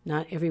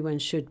 not everyone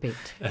should paint.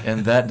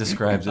 And that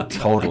describes it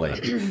totally.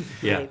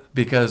 Yeah. Right.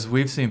 Because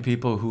we've seen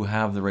people who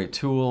have the right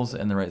tools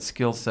and the right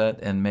skill set,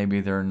 and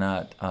maybe they're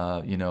not,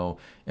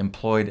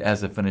 employed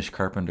as a finished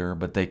carpenter,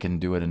 but they can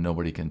do it and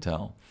nobody can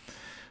tell.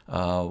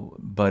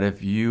 But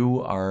if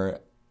you are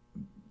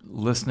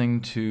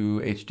listening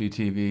to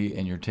HGTV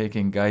and you're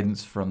taking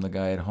guidance from the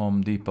guy at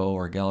Home Depot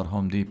or gal at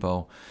Home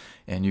Depot,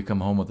 and you come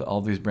home with all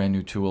these brand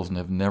new tools and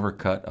have never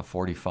cut a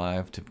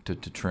 45 to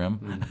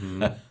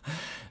trim,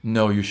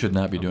 no, you should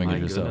not be doing it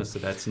yourself. Goodness, so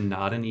that's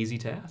not an easy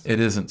task. It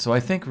isn't. So I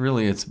think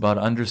really it's about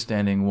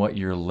understanding what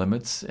your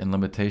limits and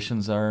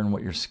limitations are and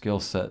what your skill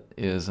set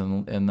is.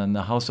 And then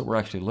the house that we're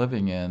actually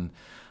living in,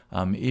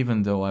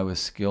 even though I was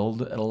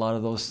skilled at a lot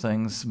of those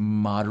things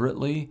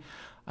moderately,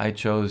 I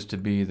chose to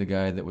be the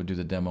guy that would do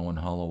the demo and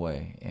haul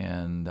away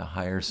and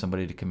hire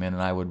somebody to come in,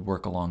 and I would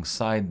work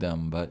alongside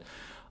them. But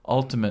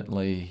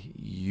ultimately,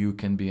 you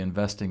can be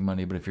investing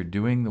money, but if you're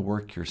doing the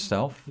work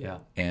yourself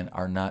and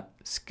are not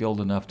skilled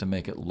enough to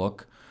make it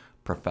look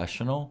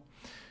professional,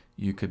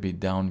 you could be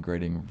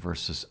downgrading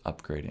versus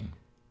upgrading.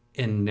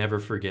 And never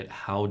forget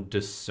how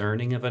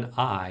discerning of an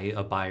eye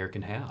a buyer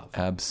can have.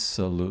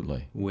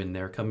 Absolutely. When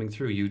they're coming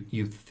through.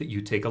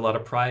 You take a lot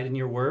of pride in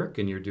your work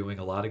and you're doing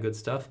a lot of good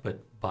stuff, but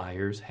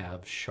buyers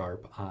have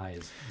sharp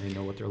eyes. They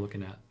know what they're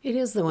looking at. It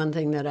is the one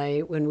thing that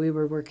when we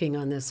were working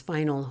on this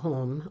final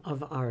home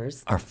of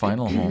ours. Our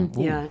final home.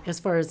 Ooh. Yeah, as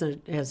far as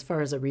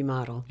a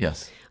remodel.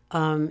 Yes.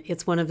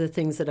 It's one of the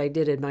things that I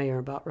did admire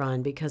about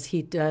Ron, because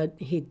he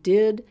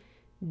did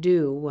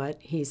do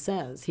what he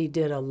says. He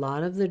did a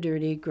lot of the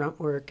dirty grunt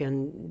work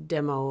and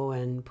demo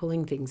and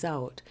pulling things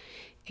out.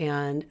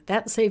 And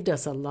that saved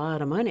us a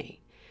lot of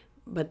money.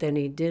 But then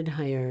he did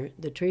hire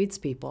the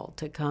tradespeople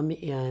to come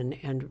in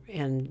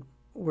and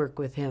work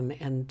with him.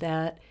 And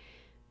that,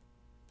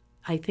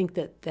 I think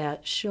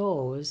that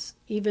shows,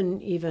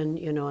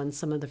 even on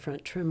some of the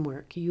front trim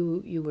work,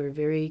 you were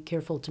very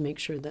careful to make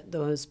sure that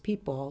those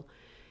people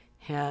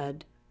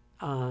had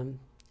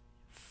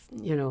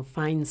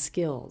fine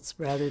skills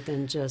rather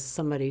than just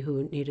somebody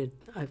who needed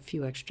a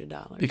few extra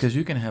dollars. Because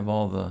you can have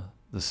all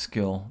the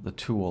skill, the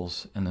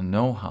tools, and the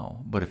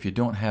know-how, but if you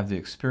don't have the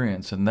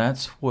experience, and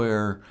that's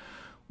where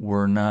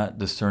we're not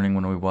discerning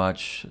when we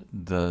watch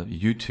the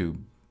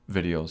YouTube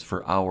videos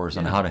for hours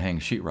on how to hang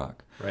sheetrock.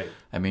 Right.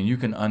 I mean, you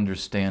can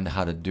understand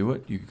how to do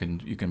it. You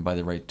can buy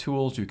the right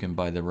tools. You can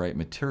buy the right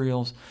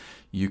materials.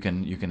 You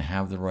can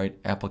have the right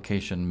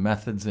application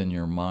methods in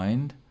your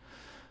mind.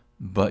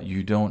 But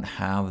you don't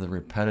have the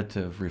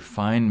repetitive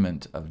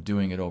refinement of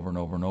doing it over and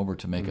over and over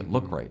to make it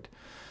look right.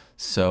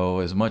 So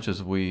as much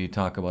as we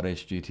talk about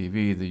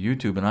HGTV, the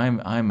YouTube, and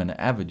I'm an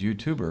avid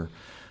YouTuber,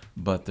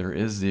 but there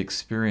is the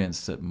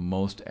experience that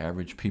most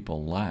average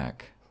people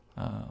lack.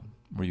 What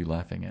are you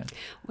laughing at?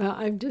 Well,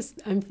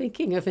 I'm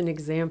thinking of an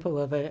example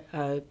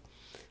of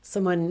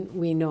someone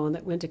we know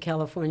that went to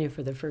California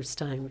for the first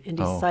time and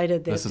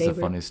decided that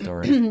funny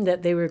story.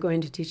 that they were going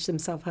to teach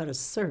themselves how to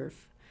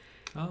surf.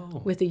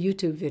 With a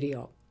YouTube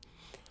video.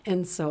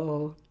 And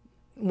so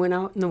went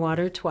out in the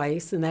water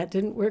twice, and that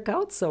didn't work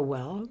out so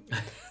well.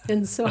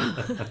 And so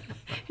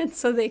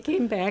they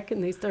came back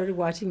and they started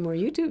watching more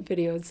YouTube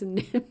videos,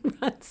 and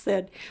Ron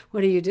said,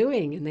 "What are you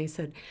doing?" And they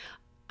said,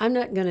 "I'm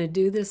not going to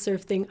do this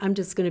surf thing. I'm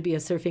just going to be a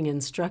surfing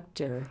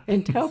instructor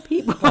and tell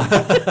people."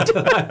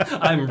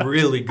 I'm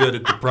really good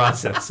at the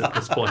process at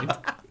this point.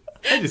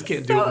 I just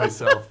can't do it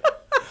myself.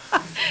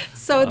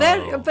 So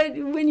but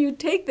when you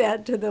take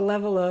that to the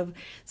level of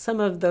some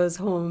of those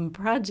home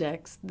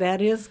projects,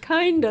 that is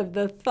kind of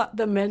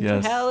the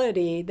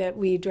mentality that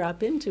we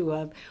drop into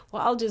of,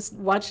 well, I'll just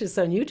watch this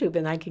on YouTube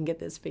and I can get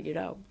this figured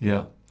out.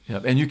 Yeah,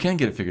 and you can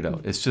get it figured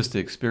out. It's just the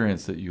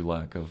experience that you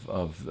lack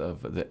of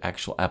the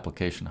actual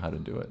application, how to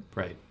do it.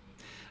 Right.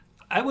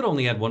 I would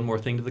only add one more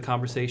thing to the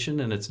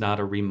conversation, and it's not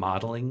a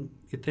remodeling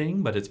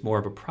thing, but it's more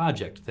of a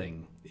project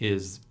thing,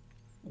 is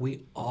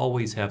we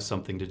always have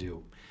something to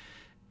do.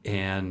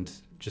 And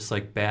just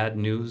like bad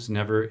news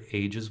never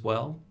ages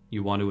well,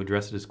 you want to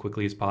address it as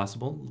quickly as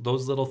possible.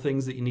 Those little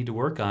things that you need to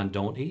work on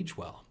don't age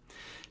well.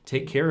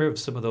 Take care of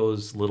some of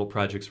those little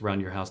projects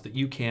around your house that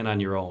you can on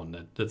your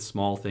own, that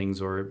small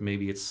things, or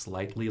maybe it's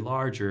slightly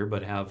larger,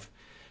 but have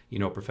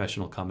a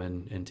professional come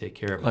in and take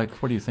care of it. Like,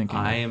 what are you thinking?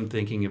 I am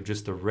thinking of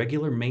just the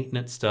regular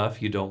maintenance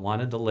stuff. You don't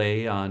want to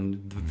delay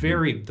on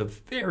the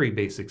very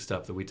basic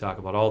stuff that we talk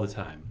about all the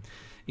time.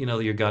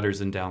 Your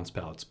gutters and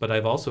downspouts. But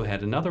I've also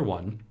had another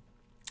one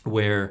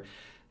where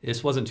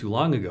this wasn't too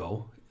long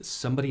ago,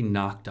 somebody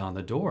knocked on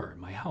the door at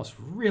my house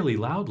really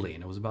loudly,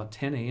 and it was about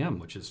 10 a.m.,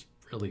 which is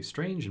really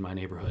strange in my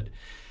neighborhood.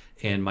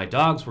 And my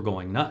dogs were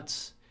going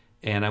nuts,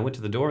 and I went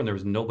to the door, and there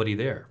was nobody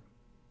there.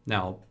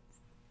 Now,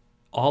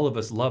 all of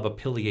us love a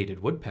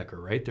pileated woodpecker,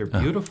 right? They're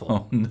beautiful.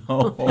 Oh,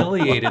 no.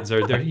 Pileateds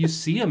are there. You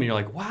see them, and you're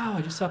like, wow,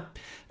 I just saw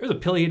there's a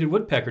pileated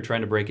woodpecker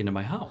trying to break into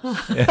my house.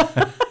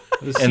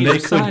 And they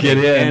could get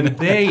in.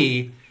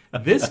 And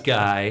this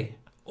guy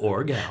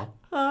or gal,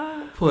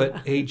 put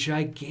a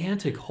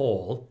gigantic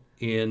hole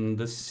in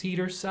the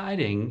cedar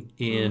siding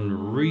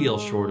in real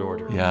short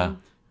order. Yeah.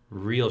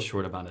 Real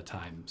short amount of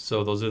time.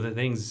 So those are the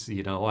things,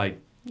 I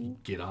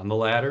get on the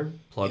ladder,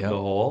 plug the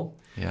hole.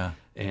 Yeah.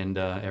 And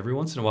every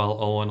once in a while,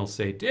 Owen will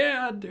say,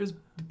 "Dad, there's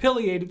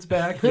pileateds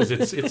back." Because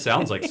it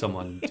sounds like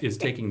someone is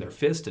taking their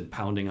fist and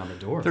pounding on the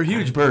door. They're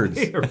huge birds.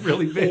 They're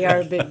really big. They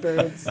are big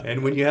birds.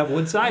 And when you have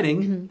wood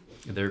siding,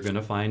 they're going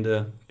to find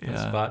a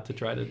spot to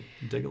try to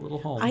dig a little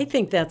hole. I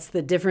think that's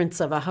the difference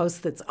of a house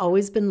that's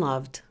always been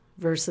loved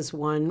versus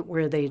one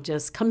where they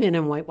just come in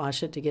and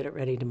whitewash it to get it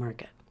ready to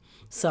market.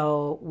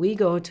 So we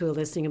go to a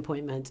listing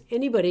appointment.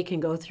 Anybody can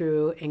go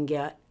through and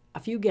get a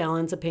few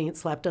gallons of paint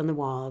slapped on the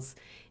walls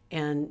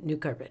and new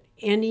carpet.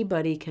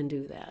 Anybody can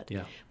do that.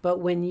 Yeah. But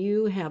when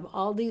you have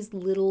all these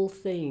little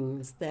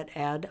things that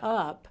add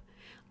up,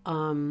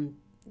 and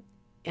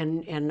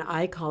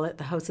I call it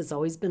the house has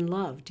always been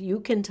loved. You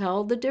can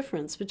tell the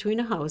difference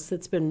between a house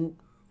that's been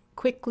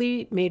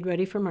quickly made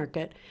ready for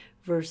market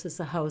versus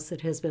a house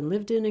that has been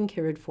lived in and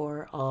cared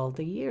for all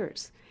the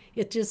years.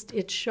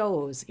 It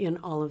shows in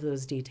all of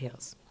those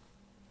details.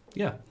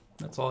 Yeah.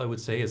 That's all I would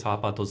say is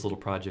hop out those little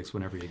projects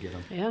whenever you get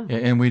them. Yeah.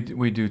 And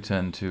we do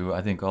tend to,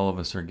 I think all of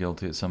us are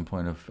guilty at some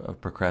point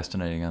of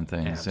procrastinating on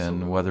things.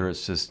 Absolutely. And whether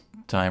it's just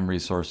time,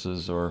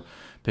 resources, or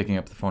picking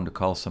up the phone to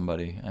call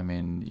somebody. I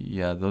mean,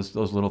 yeah, those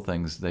little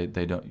things, they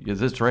don't, yeah,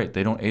 that's right,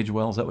 they don't age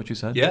well. Is that what you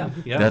said? Yeah.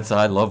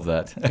 I love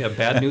that. Yeah,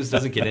 bad news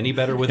doesn't get any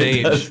better with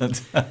age. So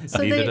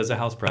Neither does a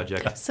house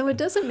project. So when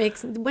does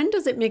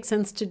it make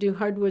sense to do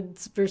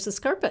hardwoods versus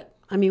carpet?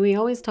 I mean, we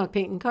always talk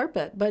paint and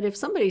carpet, but if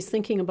somebody's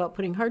thinking about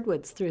putting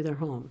hardwoods through their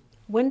home,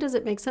 when does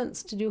it make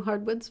sense to do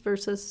hardwoods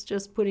versus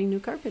just putting new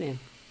carpet in?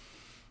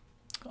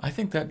 I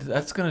think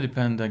that's going to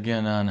depend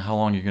again on how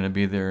long you're going to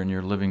be there and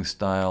your living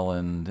style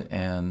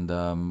and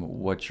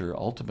what your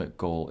ultimate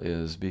goal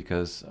is.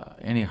 Because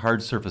any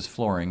hard surface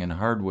flooring and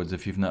hardwoods,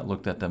 if you've not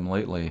looked at them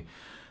lately,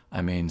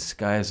 I mean,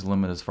 sky's the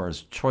limit as far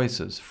as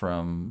choices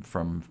from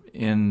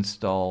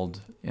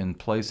installed in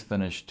place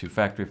finish to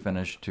factory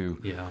finish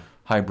to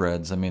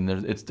hybrids. I mean,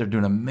 they're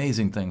doing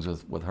amazing things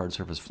with hard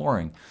surface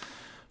flooring.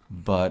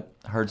 But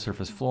hard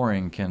surface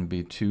flooring can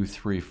be 2,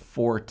 3,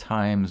 4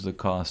 times the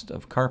cost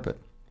of carpet.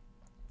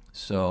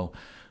 So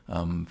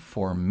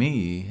for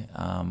me,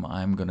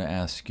 I'm going to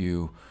ask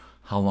you,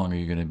 how long are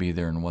you going to be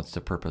there and what's the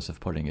purpose of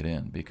putting it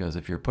in? Because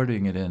if you're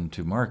putting it in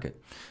to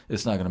market,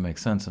 it's not going to make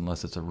sense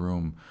unless it's a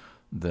room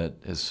that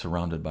is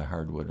surrounded by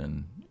hardwood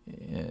and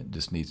it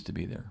just needs to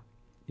be there.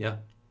 Yeah.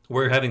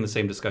 We're having the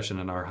same discussion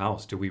in our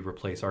house. Do we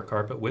replace our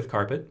carpet with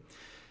carpet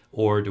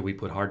or do we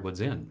put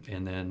hardwoods in?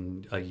 And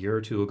then a year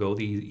or two ago,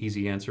 the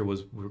easy answer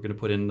was we're going to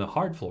put in the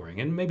hard flooring,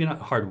 and maybe not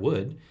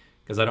hardwood,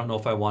 because I don't know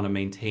if I want to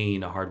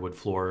maintain a hardwood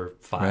floor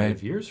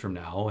 5 years from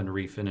now and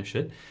refinish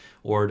it,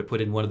 or to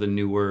put in one of the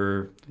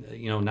newer,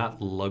 not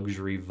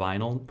luxury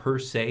vinyl per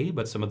se,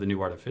 but some of the new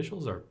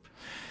artificials are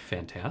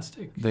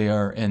fantastic. They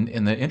are,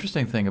 and the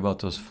interesting thing about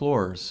those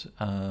floors,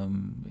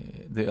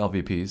 the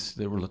LVPs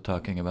that we're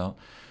talking about,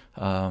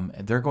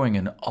 they're going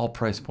in all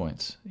price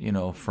points,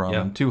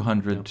 from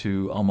 $200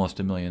 to almost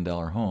 $1 million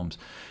homes.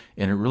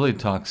 And it really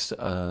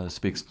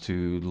speaks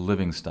to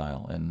living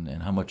style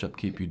and how much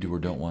upkeep you do or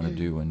don't want to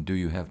do, and do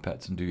you have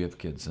pets and do you have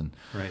kids? And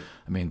right.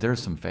 I mean,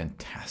 there's some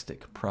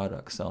fantastic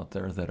products out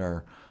there that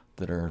are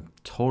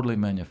totally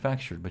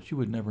manufactured, but you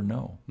would never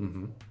know.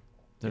 Mm-hmm.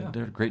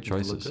 They're great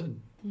choices. They look good.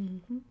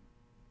 Mm-hmm.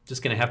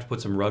 Just going to have to put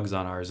some rugs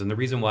on ours. And the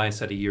reason why I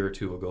said a year or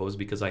two ago is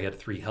because I had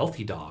 3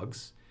 healthy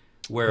dogs,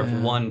 where if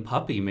one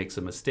puppy makes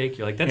a mistake,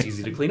 you're like, that's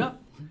easy to clean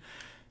up.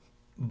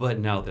 But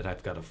now that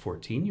I've got a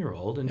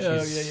 14-year-old and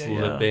she's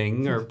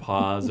slipping, her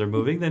paws are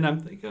moving, then I'm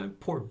thinking,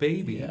 poor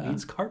baby, he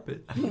needs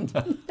carpet.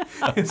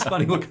 It's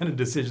funny what kind of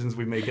decisions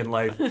we make in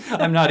life.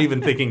 I'm not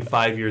even thinking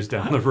 5 years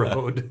down the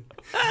road.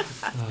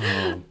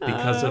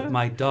 Because of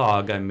my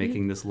dog, I'm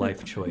making this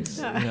life choice.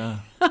 Yeah.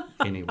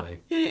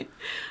 Anyway.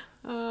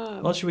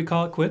 Well, should we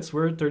call it quits?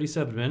 We're at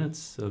 37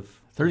 minutes of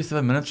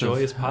 37 minutes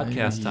joyous of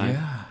podcast time.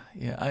 Yeah.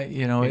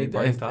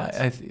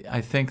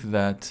 I think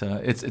that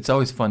it's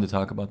always fun to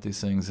talk about these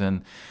things,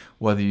 and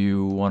whether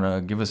you want to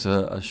give us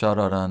a shout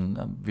out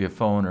on via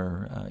phone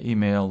or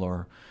email,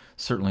 or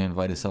certainly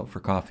invite us out for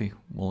coffee,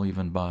 we'll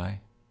even buy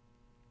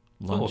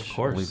lunch. Oh, of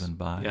course. We'll even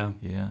buy.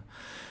 Yeah.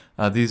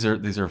 These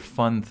are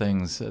fun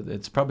things.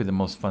 It's probably the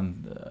most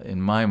fun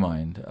in my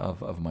mind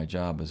of my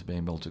job, is being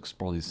able to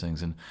explore these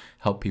things and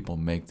help people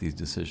make these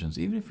decisions.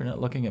 Even if you're not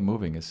looking at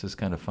moving, it's just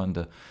kind of fun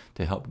to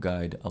help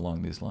guide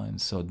along these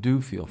lines. So do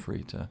feel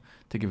free to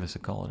give us a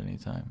call at any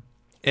time.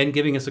 And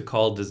giving us a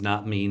call does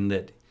not mean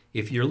that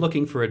if you're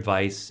looking for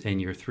advice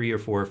and you're 3 or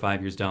 4 or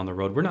 5 years down the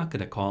road, we're not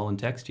going to call and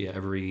text you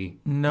every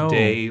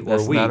day or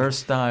that's week not our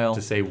style.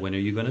 To say, when are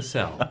you going to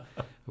sell?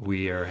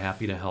 We are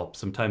happy to help.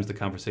 Sometimes the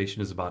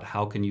conversation is about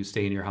how can you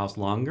stay in your house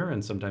longer,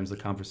 and sometimes the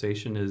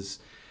conversation is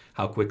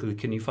how quickly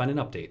can you find an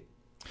update.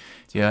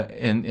 Yeah,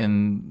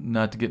 and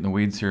not to get in the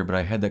weeds here, but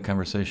I had that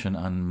conversation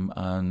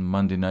on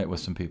Monday night with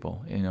some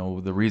people.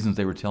 The reasons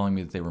they were telling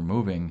me that they were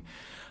moving,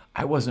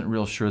 I wasn't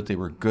real sure that they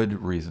were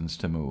good reasons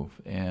to move.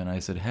 And I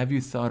said, have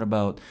you thought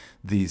about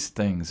these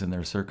things and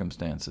their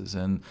circumstances?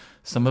 And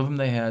some of them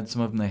they had,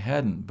 some of them they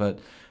hadn't. But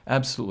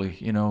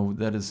absolutely,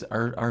 that is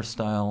our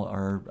style,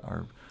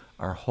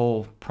 our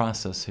whole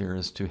process here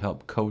is to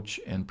help coach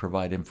and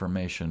provide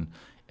information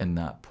and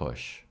not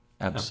push.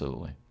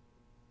 Absolutely.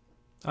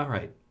 All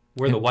right.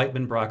 We're the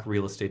Whiteman Brock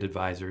Real Estate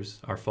Advisors.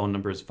 Our phone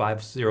number is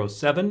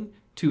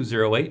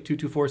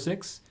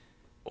 507-208-2246.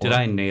 Did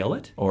I nail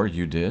it? Or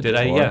you did. Did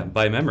I? Yeah,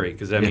 by memory,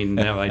 because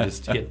now I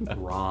just hit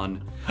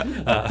Ron.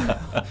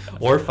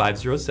 Or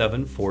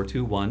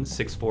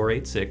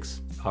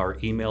 507-421-6486. Our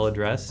email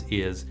address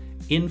is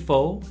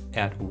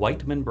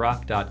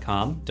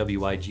info@whitemanbrock.com,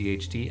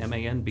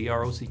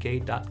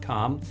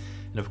 WIGHTMANBROCK.com.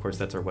 And of course,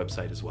 that's our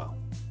website as well.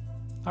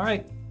 All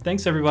right.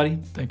 Thanks, everybody.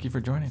 Thank you for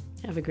joining.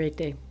 Have a great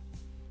day.